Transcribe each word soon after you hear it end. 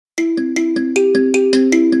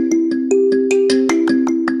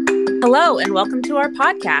Hello, and welcome to our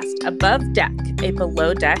podcast, Above Deck, a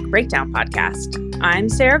below deck breakdown podcast. I'm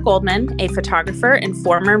Sarah Goldman, a photographer and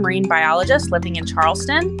former marine biologist living in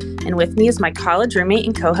Charleston, and with me is my college roommate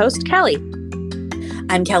and co-host, Kelly.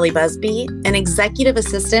 I'm Kelly Busby, an executive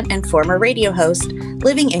assistant and former radio host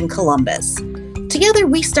living in Columbus. Together,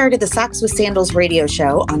 we started the Socks with Sandals radio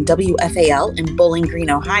show on WFAL in Bowling Green,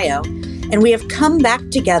 Ohio, and we have come back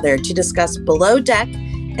together to discuss Below Deck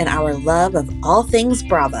and our love of all things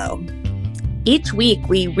Bravo. Each week,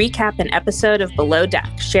 we recap an episode of Below Deck,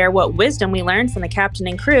 share what wisdom we learned from the captain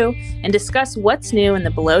and crew, and discuss what's new in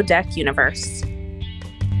the Below Deck universe.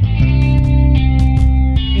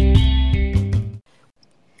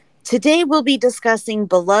 Today, we'll be discussing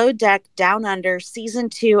Below Deck Down Under Season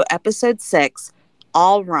 2, Episode 6,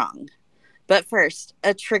 All Wrong. But first,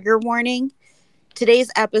 a trigger warning.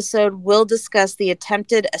 Today's episode will discuss the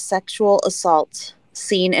attempted sexual assault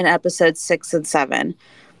seen in episodes 6 and 7.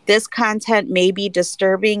 This content may be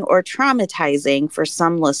disturbing or traumatizing for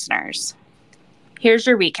some listeners. Here's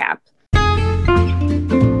your recap.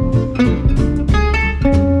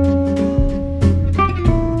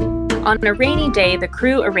 On a rainy day, the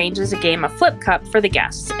crew arranges a game of flip cup for the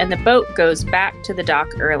guests, and the boat goes back to the dock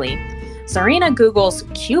early. Zarina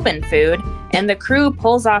Googles Cuban food, and the crew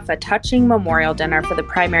pulls off a touching memorial dinner for the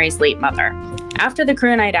primary's late mother. After the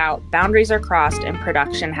crew night out, boundaries are crossed and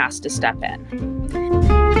production has to step in.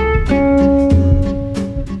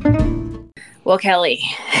 Well, Kelly,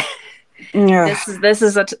 this is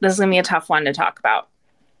gonna be a tough one to talk about.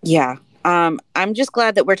 Yeah, I'm just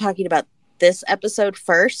glad that we're talking about this episode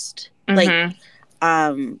first, because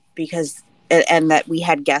and that we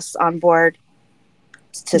had guests on board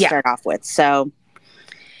to start off with. So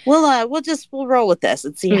we'll roll with this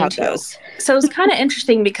and see how it goes. So it's kind of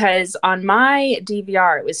interesting because on my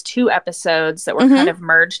DVR, it was 2 episodes that were kind of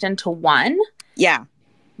merged into one. Yeah.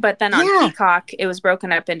 But then on Peacock, it was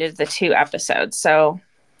broken up into the 2 episodes. So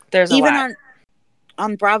there's even lot.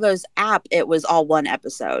 on Bravo's app, it was all one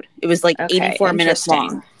episode. It was like 84 minutes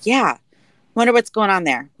long. Yeah. Wonder what's going on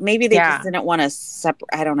there. Maybe they just didn't want to separate.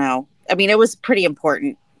 I don't know. I mean, it was pretty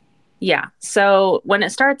important. Yeah. So when it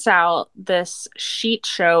starts out, this sheet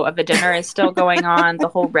show of a dinner is still going on, the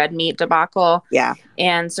whole red meat debacle. Yeah.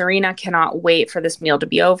 And Zarina cannot wait for this meal to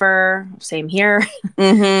be over. Same here.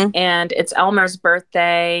 And it's Elmer's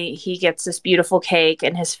birthday. He gets this beautiful cake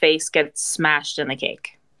and his face gets smashed in the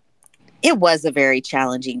cake. It was a very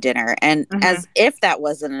challenging dinner. And as if that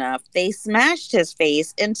wasn't enough, they smashed his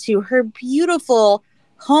face into her beautiful,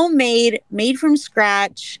 homemade, made from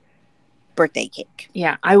scratch birthday cake.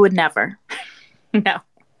 Yeah, I would never. No.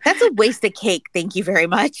 That's a wasted cake. Thank you very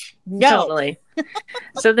much. No. Totally.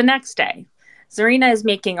 So the next day, Zarina is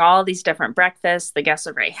making all these different breakfasts. The guests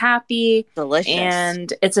are very happy. Delicious.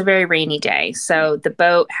 And it's a very rainy day. So the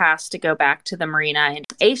boat has to go back to the marina. And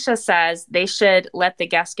Aisha says they should let the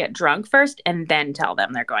guests get drunk first and then tell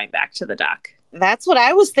them they're going back to the dock. That's what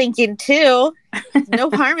I was thinking too. No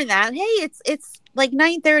harm in that. Hey, it's like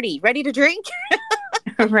 9:30. Ready to drink?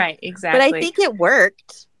 Right, exactly. But I think it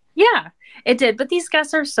worked. Yeah, it did. But these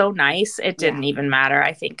guests are so nice. It didn't even matter.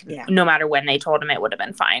 I think no matter when they told him, it would have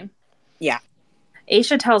been fine. Yeah.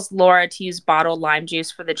 Aisha tells Laura to use bottled lime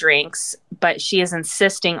juice for the drinks, but she is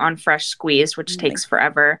insisting on fresh squeezed, which takes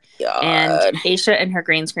forever. God. And Aisha in her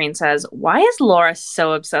green screen says, "Why is Laura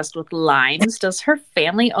so obsessed with limes? Does her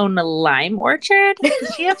family own a lime orchard?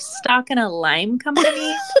 Does she have stock in a lime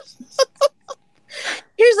company?"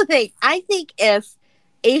 Here's the thing. I think if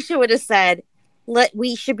Aisha would have said,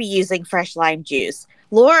 we should be using fresh lime juice,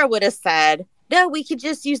 Laura would have said, no, we could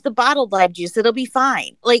just use the bottled lime juice. It'll be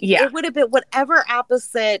fine. It would have been whatever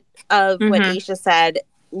opposite of what Aisha said,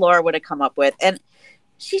 Laura would have come up with. And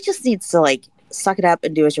she just needs to suck it up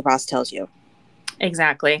and do as your boss tells you.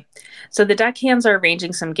 Exactly. So the deckhands are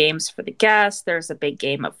arranging some games for the guests. There's a big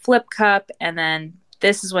game of Flip Cup. And then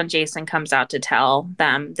this is when Jason comes out to tell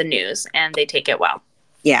them the news, and they take it well.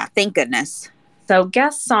 Yeah, thank goodness. So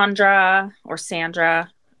guest Sandra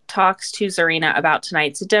talks to Zarina about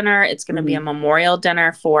tonight's dinner. It's going to be a memorial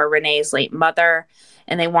dinner for Renee's late mother,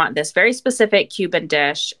 and they want this very specific Cuban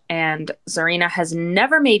dish. And Zarina has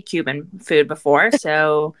never made Cuban food before,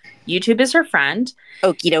 so YouTube is her friend.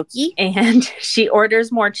 Okie dokie. And she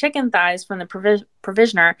orders more chicken thighs from the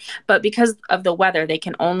provisioner, but because of the weather, they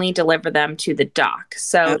can only deliver them to the dock.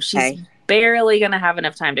 So she's barely going to have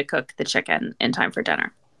enough time to cook the chicken in time for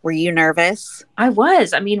dinner. Were you nervous? I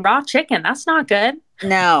was. I mean, raw chicken, that's not good.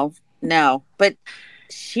 No. But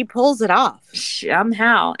she pulls it off.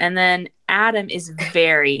 Somehow. And then Adam is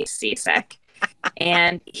very seasick.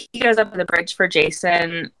 And he goes up to the bridge for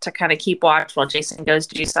Jason to kind of keep watch while Jason goes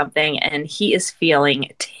to do something. And he is feeling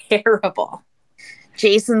terrible.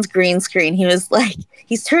 Jason's green screen, he was like,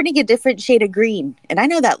 he's turning a different shade of green. And I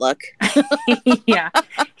know that look. Yeah,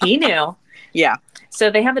 he knew. Yeah. So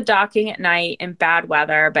they have a docking at night in bad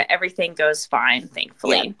weather, but everything goes fine,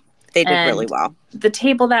 thankfully. Yeah, they did really well. The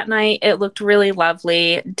table that night, it looked really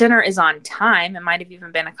lovely. Dinner is on time. It might have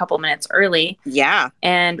even been a couple minutes early. Yeah.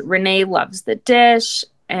 And Renee loves the dish.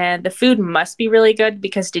 And the food must be really good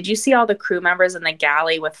because did you see all the crew members in the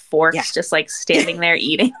galley with forks just like standing there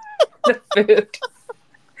eating the food?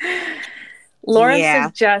 Laura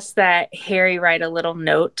suggests that Harry write a little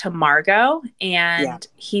note to Margot, and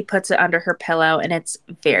he puts it under her pillow, and it's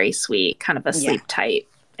very sweet, kind of a sleep tight,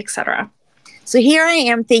 etc. So here I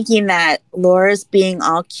am thinking that Laura's being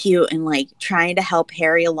all cute and like trying to help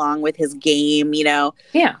Harry along with his game, you know?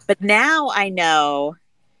 Yeah. But now I know,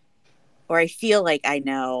 or I feel like I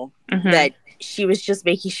know, that she was just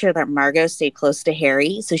making sure that Margot stayed close to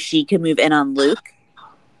Harry so she could move in on Luke.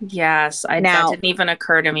 Yes, that didn't even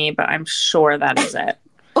occur to me, but I'm sure that is it.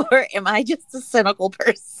 Or am I just a cynical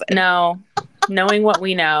person? No, knowing what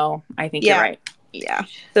we know, I think you're right. Yeah.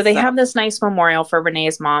 So they have this nice memorial for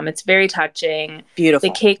Renee's mom. It's very touching. Beautiful.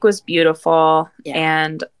 The cake was beautiful. Yeah.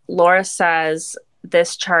 And Laura says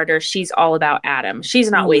this charter, she's all about Adam. She's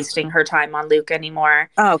not wasting her time on Luke anymore.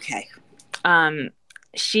 Oh, okay.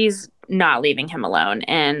 She's not leaving him alone.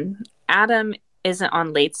 And Adam isn't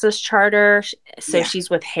on Late's charter, so she's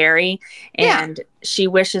with Harry, and she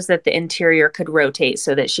wishes that the interior could rotate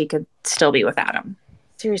so that she could still be with Adam.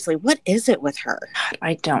 Seriously, what is it with her? God,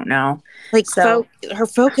 I don't know. Like, so her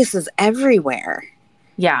focus is everywhere.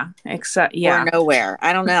 Yeah, except or nowhere.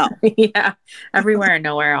 I don't know. Yeah, everywhere and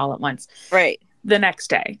nowhere all at once. Right. The next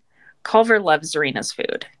day, Culver loves Serena's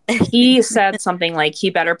food. He said something like, he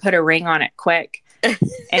better put a ring on it quick.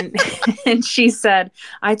 And she said,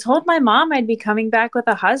 I told my mom I'd be coming back with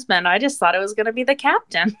a husband. I just thought it was going to be the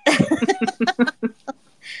captain.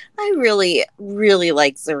 I really, really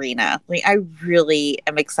like Serena. Like, I really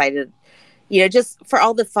am excited, you know, just for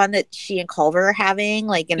all the fun that she and Culver are having,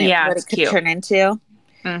 like, and what it could turn into.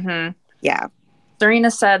 Mm-hmm. Yeah.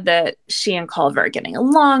 Serena said that she and Culver are getting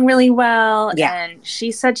along really well. Yeah. And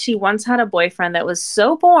she said she once had a boyfriend that was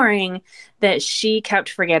so boring that she kept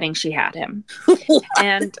forgetting she had him.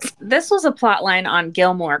 And this was a plot line on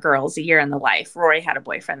Gilmore Girls, A Year in the Life. Rory had a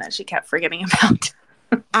boyfriend that she kept forgetting about.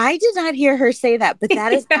 I did not hear her say that, but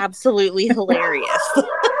that is absolutely hilarious.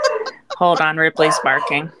 Hold on, Ripley's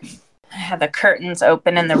barking. I had the curtains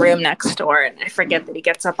open in the room next door, and I forget that he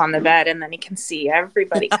gets up on the bed, and then he can see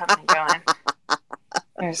everybody coming and going.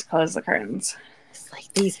 I just close the curtains. It's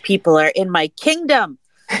like, these people are in my kingdom.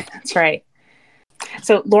 That's right.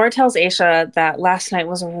 So Laura tells Aisha that last night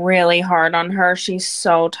was really hard on her. She's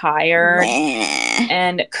so tired.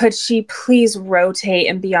 And could she please rotate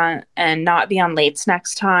and be on and not be on Late's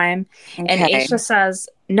next time? Okay. And Aisha says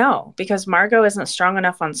no, because Margot isn't strong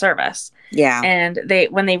enough on service. Yeah. And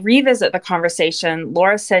when they revisit the conversation,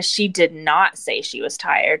 Laura says she did not say she was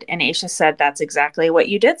tired. And Aisha said, that's exactly what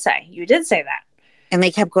you did say. You did say that. And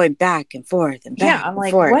they kept going back and forth and back. Yeah, I'm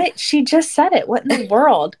like, what? She just said it. What in the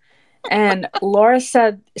world? And Laura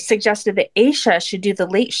suggested that Aisha should do the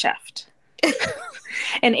late shift.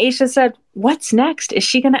 And Aisha said, what's next? Is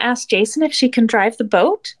she going to ask Jason if she can drive the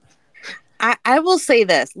boat? I will say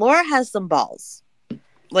this. Laura has some balls.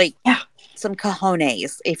 Like, some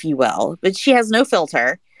cojones, if you will. But she has no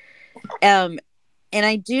filter. And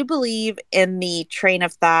I do believe in the train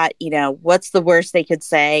of thought, you know, what's the worst they could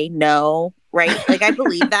say? No, right? Like, I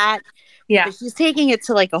believe that. Yeah. But she's taking it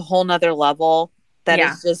to, like, a whole nother level. That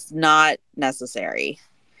is just not necessary.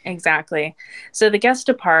 Exactly. So the guests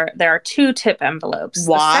depart. There are 2 tip envelopes.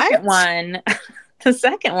 What? The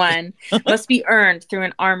second one must be earned through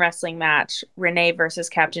an arm wrestling match. Renee versus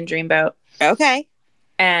Captain Dreamboat. Okay.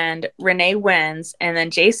 And Renee wins. And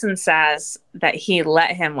then Jason says that he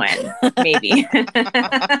let him win. Maybe.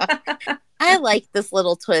 I like this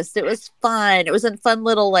little twist. It was fun. It was a fun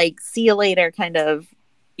little, like, see you later kind of.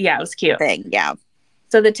 Yeah, it was cute. Thing. Yeah.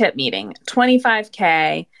 So the tip meeting,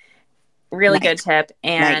 $25K, really good tip.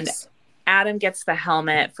 And Adam gets the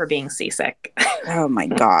helmet for being seasick. Oh my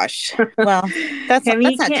gosh. Well, that's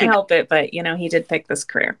he can't help it, but you know, he did pick this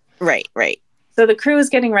career. Right. So the crew is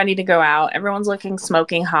getting ready to go out. Everyone's looking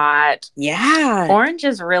smoking hot. Yeah. Orange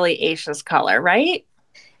is really Aisha's color, right?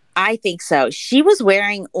 I think so. She was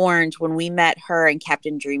wearing orange when we met her and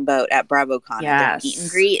Captain Dreamboat at BravoCon at their meet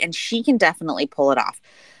and greet, and she can definitely pull it off.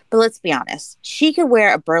 But let's be honest, she could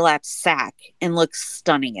wear a burlap sack and look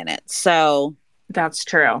stunning in it. So That's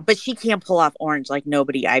true. But she can't pull off orange like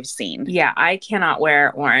nobody I've seen. Yeah, I cannot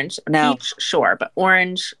wear orange. No. Peach, sure, but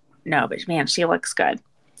orange, no. But man, she looks good.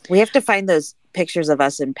 We have to find those pictures of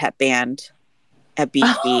us in Pet Band at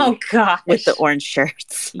BG Oh, gosh. with the orange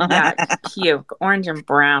shirts. Yeah, puke. Orange and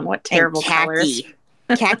brown. What terrible colors.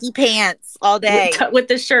 Khaki pants all day. With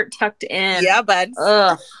the shirt tucked in. Yeah, bud.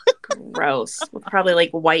 Ugh, gross. With probably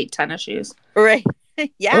like white tennis shoes. Right.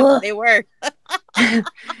 Yeah, Ugh. they were.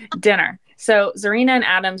 Dinner. So Zarina and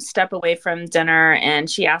Adam step away from dinner and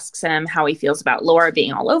she asks him how he feels about Laura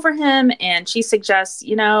being all over him. And she suggests,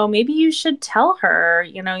 maybe you should tell her,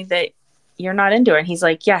 that you're not into her. And he's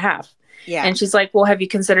like, yeah, I have. Yeah. And she's like, well, have you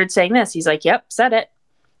considered saying this? He's like, yep, said it.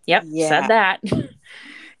 Yep, said that.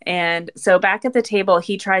 And so back at the table,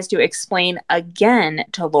 he tries to explain again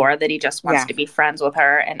to Laura that he just wants to be friends with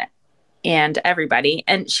her and everybody.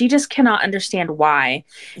 And she just cannot understand why.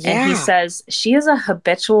 Yeah. And he says she is a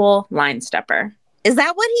habitual line stepper. Is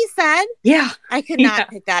that what he said? Yeah. I could not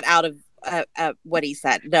pick that out of what he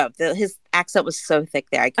said. No, his accent was so thick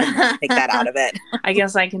there. I could not pick that out of it. I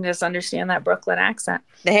guess I can just understand that Brooklyn accent.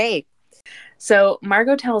 Hey. So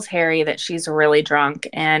Margot tells Harry that she's really drunk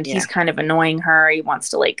and he's kind of annoying her. He wants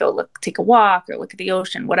to go take a walk or look at the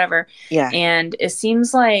ocean, whatever. Yeah. And it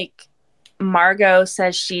seems like Margot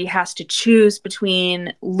says she has to choose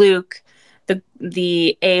between Luke,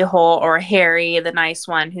 the a-hole, or Harry, the nice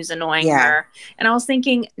one who's annoying her. And I was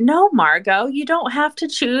thinking, no, Margot, you don't have to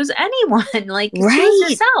choose anyone.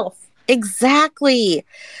 Choose yourself. Exactly.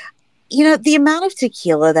 The amount of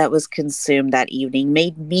tequila that was consumed that evening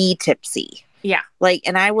made me tipsy. Yeah.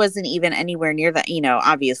 And I wasn't even anywhere near that,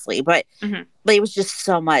 obviously, but it was just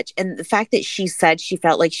so much. And the fact that she said she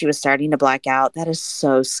felt like she was starting to black out, that is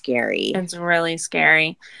so scary. It's really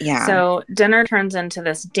scary. Yeah. So dinner turns into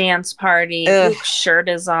this dance party. Luke's shirt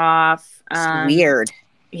is off. It's weird.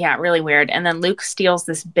 Yeah, really weird. And then Luke steals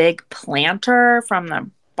this big planter from the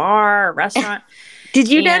bar or restaurant. Did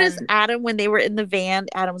you notice Adam when they were in the van?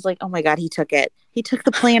 Adam was like, oh my God, he took it. He took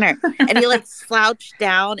the planner. And he slouched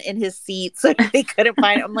down in his seat so they couldn't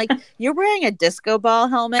find it. I'm like, you're wearing a disco ball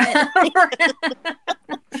helmet.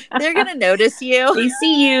 They're going to notice you. They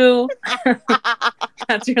see you.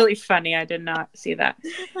 That's really funny. I did not see that.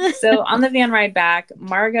 So on the van ride back,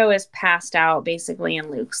 Margot is passed out basically in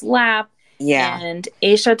Luke's lap. Yeah. And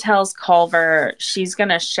Aisha tells Culver she's going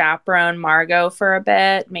to chaperone Margot for a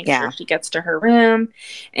bit, make sure she gets to her room.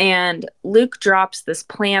 And Luke drops this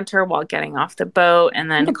planter while getting off the boat. And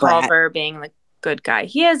then Culver, being the good guy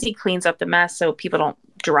he is, he cleans up the mess so people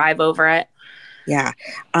don't drive over it. Yeah.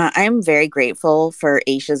 I'm very grateful for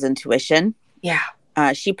Aisha's intuition. Yeah.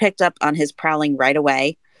 She picked up on his prowling right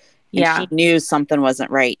away. And she knew something wasn't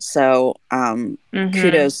right. So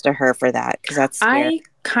kudos to her for that, because that's scary. I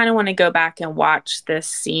kind of want to go back and watch this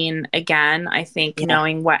scene again. I think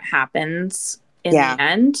knowing what happens in the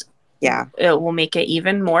end, it will make it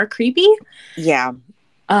even more creepy. Yeah.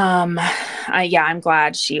 I'm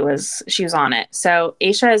glad she was on it. So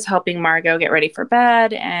Aisha is helping Margot get ready for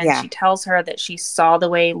bed, and she tells her that she saw the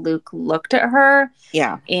way Luke looked at her.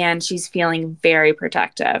 Yeah. And she's feeling very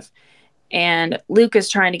protective. And Luke is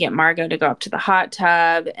trying to get Margot to go up to the hot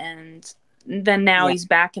tub, and then now he's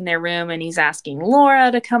back in their room and he's asking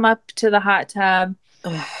Laura to come up to the hot tub.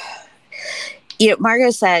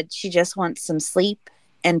 Margot said she just wants some sleep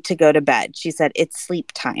and to go to bed. She said it's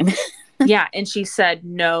sleep time. Yeah, and she said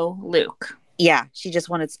no, Luke. Yeah, she just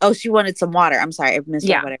wanted. She wanted some water. I'm sorry, I missed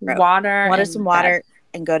what I wrote. Water. Wanted some water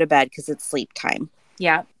and go to bed because it's sleep time.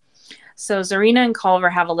 Yeah. So Zarina and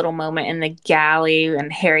Culver have a little moment in the galley,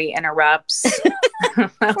 and Harry interrupts.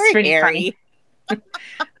 That's pretty funny.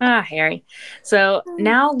 Harry. So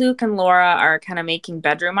now Luke and Laura are kind of making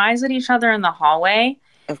bedroom eyes at each other in the hallway.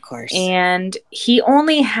 Of course. And he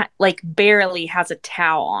only barely has a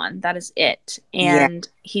towel on. That is it. And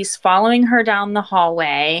he's following her down the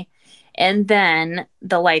hallway, and then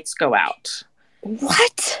the lights go out.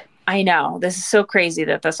 What? I know. This is so crazy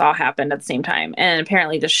that this all happened at the same time. And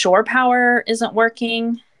apparently the shore power isn't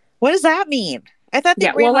working. What does that mean? I thought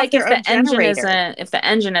they ran off their own generator. If the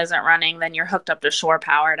engine isn't running, then you're hooked up to shore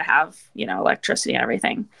power to have, electricity and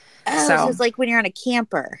everything. Oh, so it's like when you're on a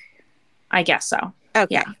camper. I guess so.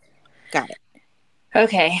 Okay. Yeah. Got it.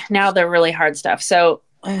 Okay. Now the really hard stuff. So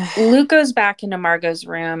Luke goes back into Margot's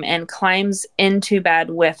room and climbs into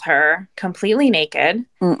bed with her, completely naked.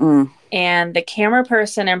 And the camera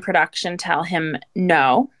person and production tell him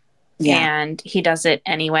no. Yeah. And he does it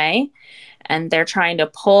anyway. And they're trying to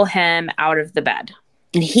pull him out of the bed.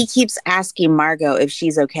 And he keeps asking Margot if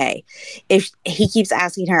she's okay. If he keeps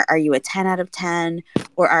asking her, are you a 10 out of 10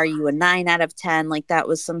 or are you a 9 out of 10? Like that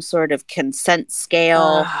was some sort of consent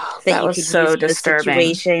scale Oh, that that you was could so use in the disturbing.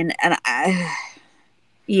 situation. And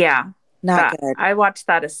Yeah. not That good. I watched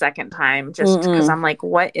that a second time just because Mm-mm. I'm like,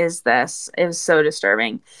 what is this? It was so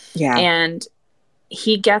disturbing. Yeah. And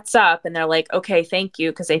he gets up and they're like, okay, thank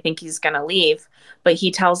you, because they think he's going to leave. But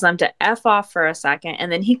he tells them to F off for a second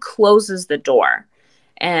and then he closes the door.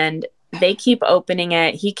 And they keep opening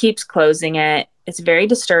it. He keeps closing it. It's very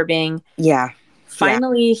disturbing. Yeah. Yeah.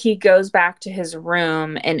 Finally, he goes back to his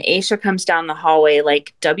room and Aisha comes down the hallway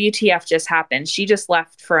like, WTF just happened. She just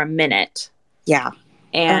left for a minute. Yeah.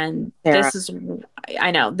 And Sarah.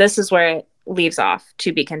 I know, this is where it leaves off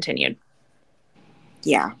to be continued.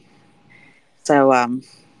 Yeah. So,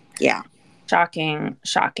 yeah. Shocking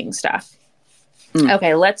stuff. Mm.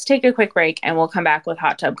 Okay, let's take a quick break and we'll come back with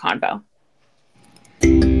Hot Tub Convo.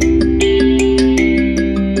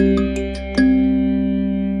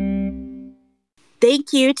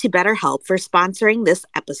 Thank you to BetterHelp for sponsoring this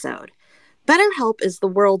episode. BetterHelp is the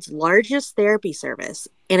world's largest therapy service,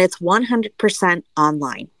 and it's 100%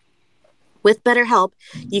 online. With BetterHelp,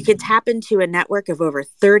 you can tap into a network of over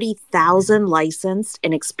 30,000 licensed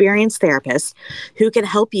and experienced therapists who can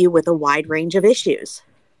help you with a wide range of issues.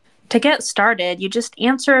 To get started, you just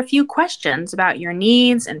answer a few questions about your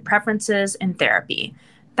needs and preferences in therapy.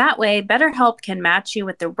 That way, BetterHelp can match you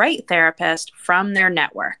with the right therapist from their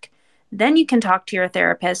network. Then you can talk to your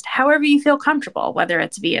therapist however you feel comfortable, whether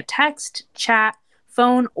it's via text, chat,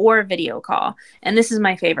 phone, or video call. And this is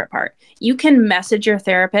my favorite part. You can message your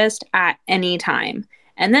therapist at any time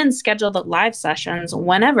and then schedule the live sessions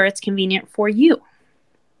whenever it's convenient for you.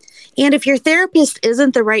 And if your therapist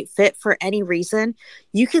isn't the right fit for any reason,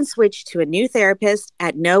 you can switch to a new therapist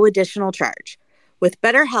at no additional charge. With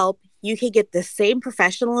BetterHelp, you can get the same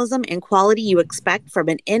professionalism and quality you expect from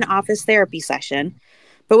an in-office therapy session,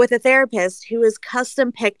 but with a therapist who is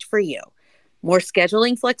custom picked for you. More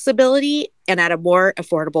scheduling flexibility and at a more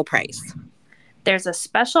affordable price. There's a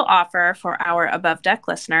special offer for our Above Deck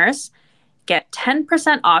listeners. Get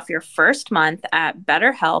 10% off your first month at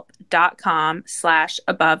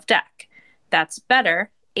betterhelp.com/abovedeck. That's better,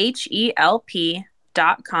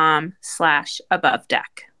 HELP.com/abovedeck.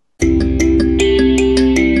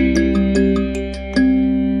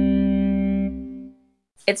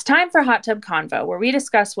 It's time for Hot Tub Convo, where we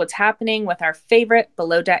discuss what's happening with our favorite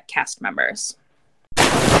Below Deck cast members.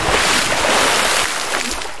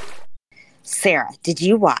 Sarah, did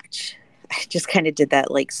you watch? I just kind of did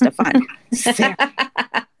that like Stefan.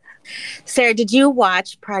 Sarah, did you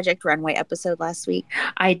watch Project Runway episode last week?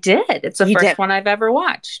 I did. It's the first one I've ever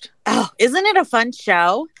watched. Oh, isn't it a fun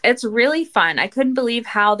show? It's really fun. I couldn't believe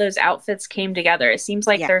how those outfits came together. It seems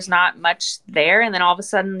like there's not much there, and then all of a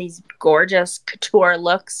sudden these gorgeous couture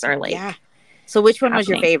looks are like... Yeah. So which one was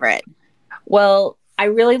your favorite? Well, I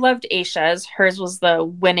really loved Aisha's. Hers was the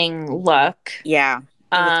winning look. Yeah.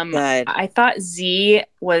 Good. I thought Z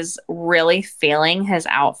was really feeling his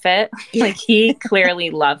outfit. Like he clearly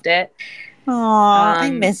loved it. Aw, I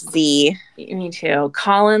miss Z. Me too.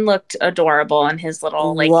 Colin looked adorable in his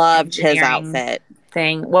little loved his outfit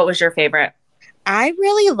thing. What was your favorite? I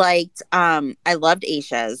really liked I loved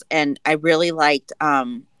Aisha's, and I really liked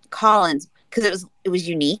Colin's because it was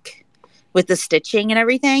unique with the stitching and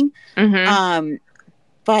everything. Mm-hmm.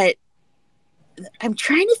 But I'm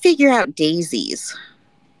trying to figure out Daisy's.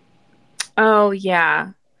 Oh,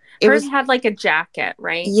 yeah. Hers had like a jacket,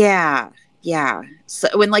 right? Yeah. Yeah. So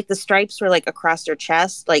when like the stripes were like across her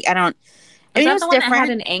chest, like I mean, it was different. That had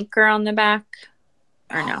an anchor on the back?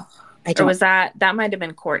 Or no? Or was that might have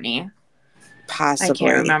been Courtney? Possibly. I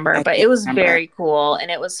can't remember. But it was very cool and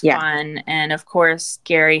it was fun. And of course,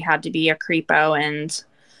 Gary had to be a creepo and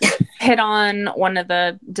hit on one of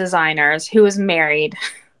the designers who was married.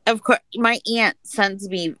 Of course, my aunt sends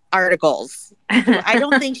me articles. I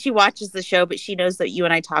don't think she watches the show, but she knows that you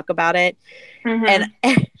and I talk about it.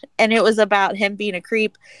 Mm-hmm. And it was about him being a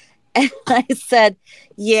creep. And I said,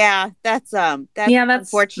 yeah, that's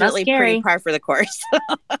unfortunately pretty par for the course.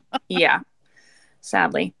 Yeah.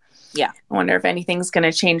 Sadly. Yeah. I wonder if anything's going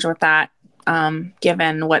to change with that,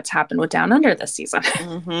 given what's happened with Down Under this season.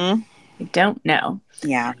 Mm-hmm. I don't know.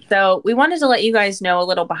 Yeah. So we wanted to let you guys know a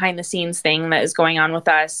little behind the scenes thing that is going on with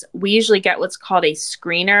us. We usually get what's called a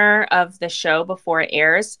screener of the show before it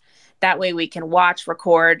airs. That way we can watch,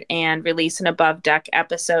 record, and release an Above Deck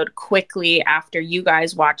episode quickly after you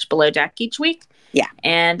guys watch Below Deck each week. Yeah.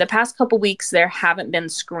 And the past couple weeks, there haven't been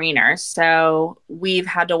screeners. So we've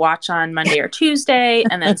had to watch on Monday or Tuesday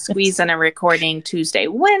and then squeeze in a recording Tuesday,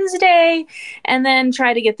 Wednesday, and then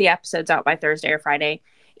try to get the episodes out by Thursday or Friday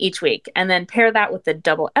each week. And then pair that with the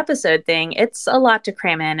double episode thing. It's a lot to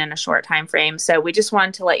cram in a short time frame. So we just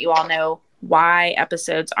wanted to let you all know why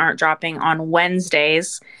episodes aren't dropping on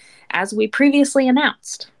Wednesdays, as we previously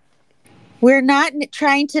announced. We're not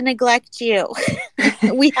trying to neglect you.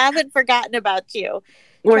 We haven't forgotten about you.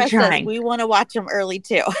 We're Trust trying. us, we want to watch them early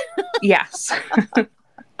too. Yes.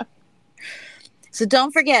 So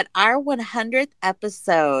don't forget, our 100th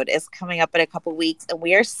episode is coming up in a couple weeks, and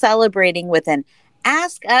we are celebrating with an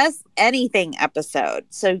Ask Us Anything episode.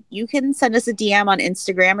 So you can send us a DM on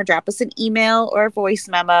Instagram or drop us an email or a voice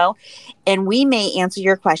memo, and we may answer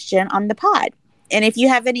your question on the pod. And if you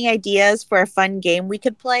have any ideas for a fun game we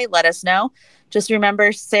could play, let us know. Just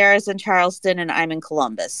remember, Sarah's in Charleston and I'm in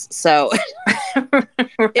Columbus. So it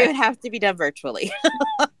would have to be done virtually.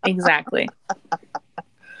 Exactly.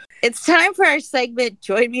 It's time for our segment,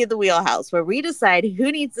 Join Me in the Wheelhouse, where we decide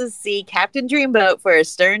who needs to see Captain Dreamboat for a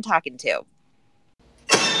stern talking to.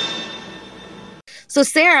 So,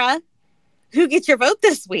 Sarah, who gets your vote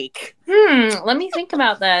this week? Let me think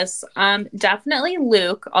about this. Definitely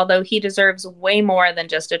Luke, although he deserves way more than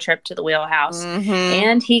just a trip to the wheelhouse. Mm-hmm.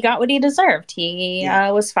 And he got what he deserved. He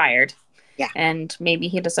was fired. Yeah. And maybe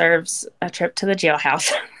he deserves a trip to the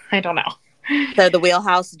jailhouse. I don't know. So the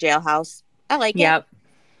wheelhouse, jailhouse. I like it.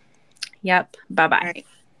 Yep. Bye-bye. All right.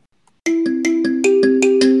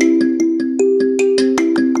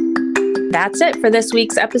 That's it for this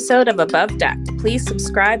week's episode of Above Deck. Please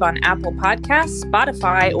subscribe on Apple Podcasts,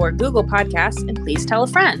 Spotify, or Google Podcasts, and please tell a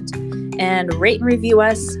friend. And rate and review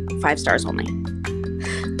us 5 stars only.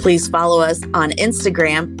 Please follow us on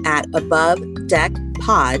Instagram at Above Deck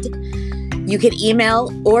Pod. You can email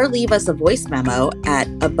or leave us a voice memo at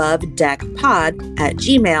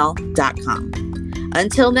abovedeckpod@gmail.com.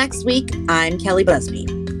 Until next week, I'm Kelly Busby.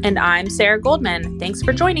 And I'm Sarah Goldman. Thanks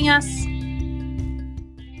for joining us.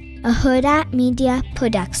 A Huda Media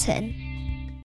Production.